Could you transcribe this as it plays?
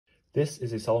This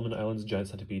is a Solomon Islands Giant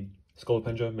Centipede,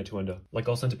 Scolopendra metuenda. Like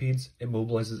all centipedes, it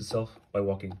mobilizes itself by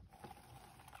walking.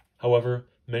 However,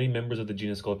 many members of the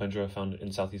genus Scolopendra found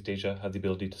in Southeast Asia have the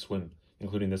ability to swim,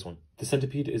 including this one. The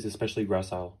centipede is especially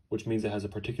gracile, which means it has a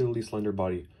particularly slender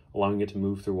body, allowing it to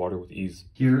move through water with ease.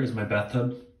 Here is my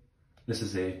bathtub. This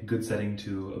is a good setting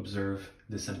to observe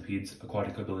the centipede's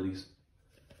aquatic abilities.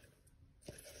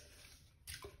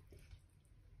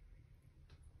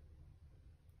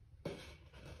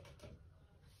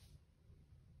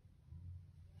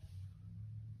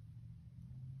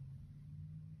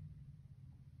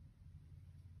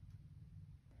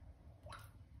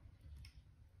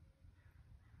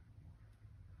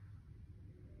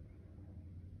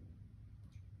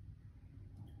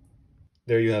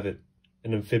 There you have it,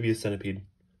 an amphibious centipede.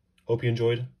 Hope you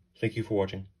enjoyed. Thank you for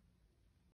watching.